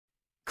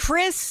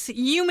Chris,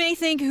 you may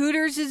think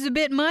Hooters is a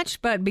bit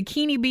much, but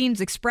Bikini Beans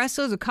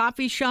Espresso is a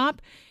coffee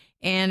shop,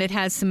 and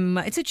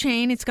it's a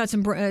chain. It's got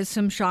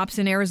some shops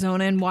in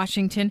Arizona and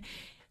Washington.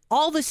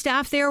 All the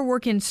staff there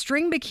work in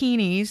string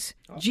bikinis,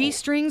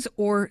 G-strings,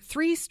 or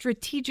 3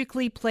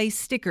 strategically placed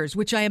stickers,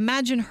 which I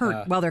imagine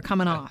hurt while they're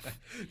coming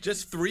off.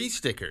 Just 3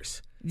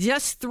 stickers?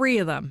 Just 3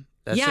 of them.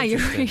 That's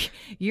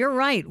you're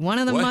right. One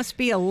of them must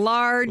be a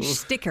large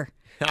sticker.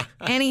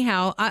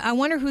 Anyhow, I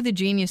wonder who the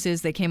genius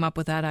is that came up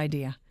with that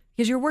idea.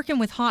 Because you're working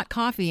with hot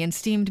coffee and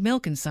steamed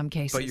milk in some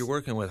cases. But you're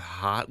working with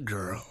hot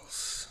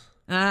girls.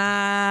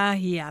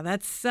 Yeah,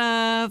 that's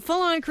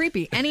full-on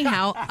creepy.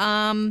 Anyhow,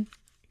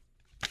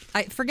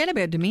 I forget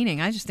about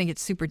demeaning. I just think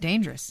it's super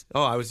dangerous.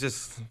 Oh, I was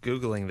just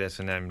Googling this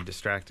and I'm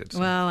distracted. So.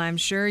 Well, I'm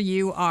sure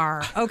you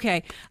are.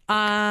 Okay.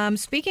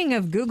 Speaking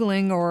of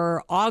Googling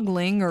or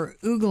ogling or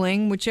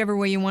oogling, whichever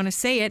way you want to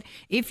say it,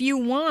 if you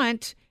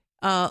want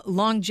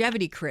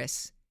longevity,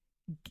 Chris,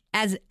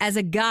 as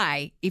a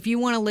guy, if you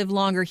want to live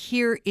longer,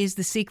 here is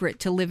the secret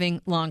to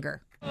living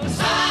longer.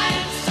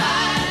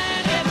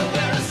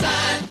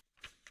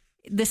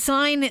 The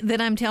sign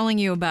that I'm telling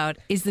you about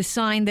is the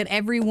sign that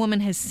every woman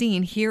has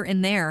seen here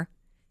and there.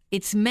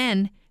 It's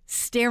men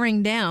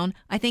staring down.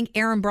 I think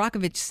Aaron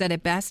Brockovich said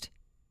it best.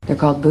 They're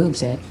called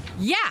boobs, Ed.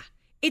 Yeah.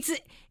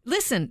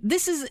 Listen,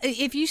 this is,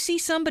 if you see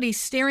somebody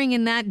staring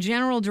in that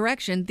general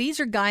direction,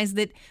 these are guys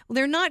that,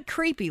 they're not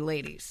creepy,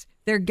 ladies.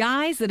 They're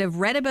guys that have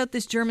read about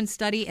this German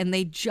study and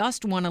they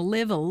just want to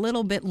live a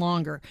little bit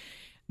longer.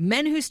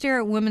 Men who stare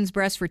at women's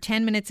breasts for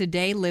 10 minutes a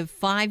day live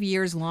 5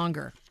 years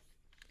longer.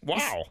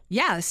 Wow.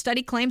 Yeah, the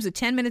study claims that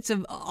 10 minutes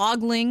of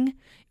ogling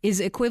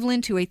is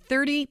equivalent to a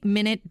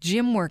 30-minute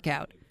gym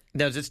workout.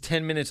 Now, is this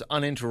 10 minutes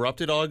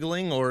uninterrupted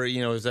ogling, or,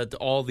 is that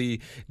all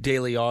the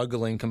daily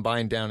ogling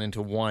combined down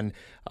into one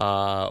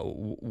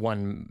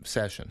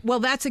session? Well,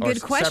 that's a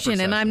good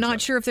question, and I'm not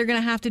sure if they're going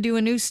to have to do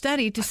a new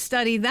study to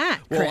study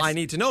that, Chris. Well, I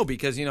need to know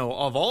because,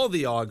 of all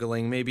the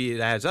ogling, maybe it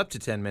adds up to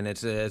 10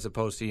 minutes as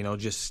opposed to,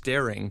 just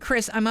staring.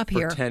 Chris, I'm up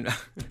here.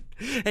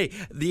 Hey,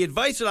 the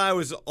advice that I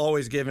was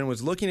always given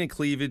was looking at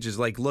cleavage is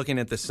like looking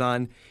at the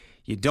sun.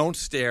 You don't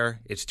stare.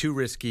 It's too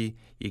risky.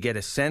 You get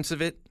a sense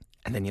of it,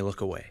 and then you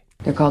look away.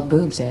 They're called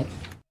boobs, Ed.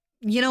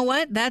 You know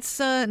what? That's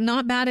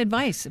not bad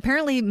advice.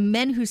 Apparently,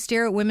 men who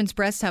stare at women's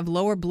breasts have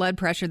lower blood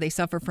pressure. They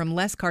suffer from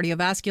less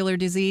cardiovascular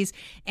disease,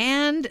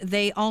 and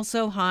they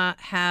also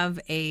have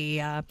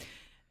a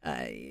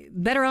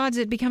better odds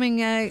at becoming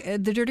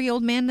the dirty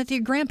old man that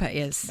your grandpa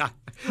is.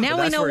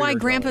 Now we know why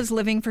grandpa's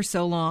living for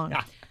so long.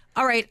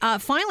 All right.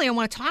 Finally, I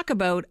want to talk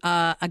about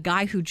a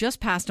guy who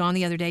just passed on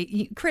the other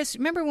day. Chris,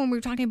 remember when we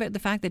were talking about the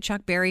fact that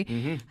Chuck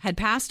Berry had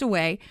passed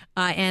away,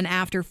 and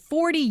after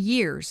 40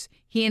 years,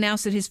 he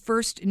announced that his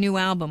first new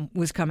album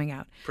was coming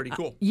out. Pretty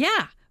cool.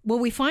 Yeah. Well,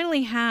 we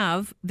finally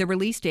have the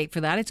release date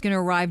for that. It's going to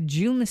arrive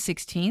June the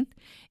 16th,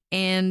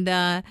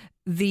 and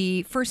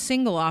the first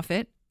single off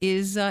it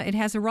is it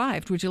has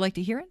arrived. Would you like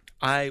to hear it?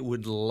 I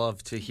would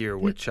love to hear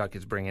what Chuck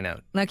is bringing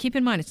out. Now, keep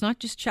in mind, it's not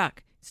just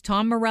Chuck. It's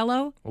Tom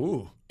Morello.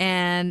 Ooh.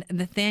 And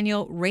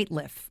Nathaniel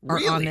Rateliff are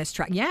on this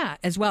track. Yeah,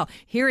 as well.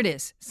 Here it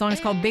is. The song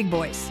is called Big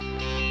Boys. Go!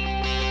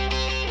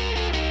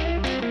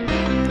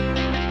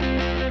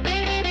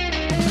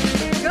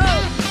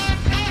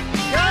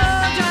 Go,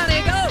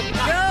 Johnny, go!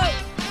 Go!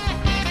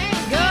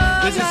 Go,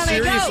 This Johnny, is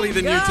seriously go,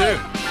 the go. new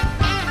tune.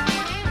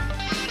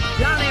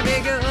 Johnny be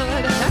good.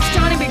 That's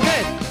Johnny Be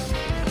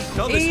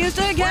Good. He used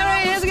to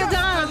carry his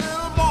guitar.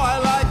 Little boy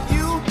like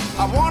you,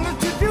 I wanted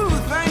to do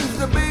things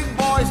the big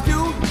boys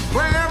do.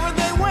 Wherever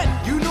they went,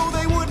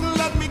 they wouldn't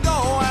let me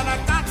go. And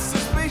I got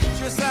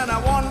suspicious and I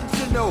wanted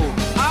to know.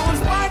 I was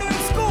right in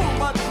school,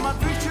 but my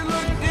future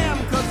looked dim,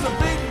 'cause the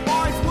big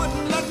boys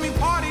wouldn't let me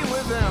party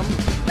with them.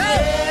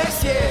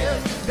 Yes,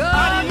 yes. Go,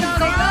 I didn't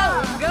Johnny,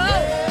 cry. go, go.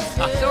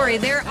 Yes, Sorry,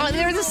 they're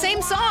the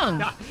same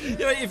song.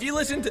 If you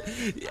listen to...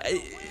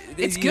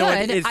 It's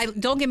good.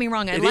 Don't get me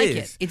wrong. I like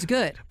it. It's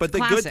good. But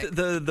Classic.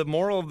 the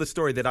moral of the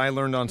story that I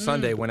learned on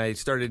Sunday when I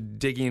started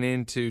digging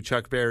into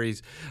Chuck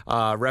Berry's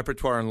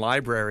repertoire and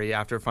library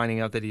after finding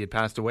out that he had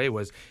passed away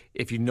was,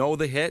 if you know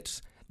the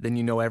hits, then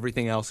you know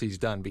everything else he's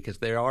done, because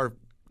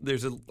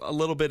there's a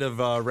little bit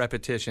of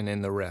repetition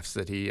in the riffs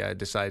that he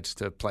decides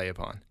to play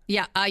upon.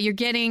 Yeah, you're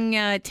getting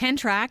 10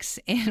 tracks,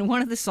 and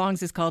one of the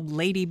songs is called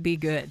Lady Be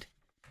Good.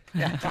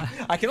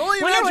 I can only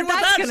Wonder imagine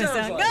what that's that gonna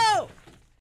sounds sound. like. Go!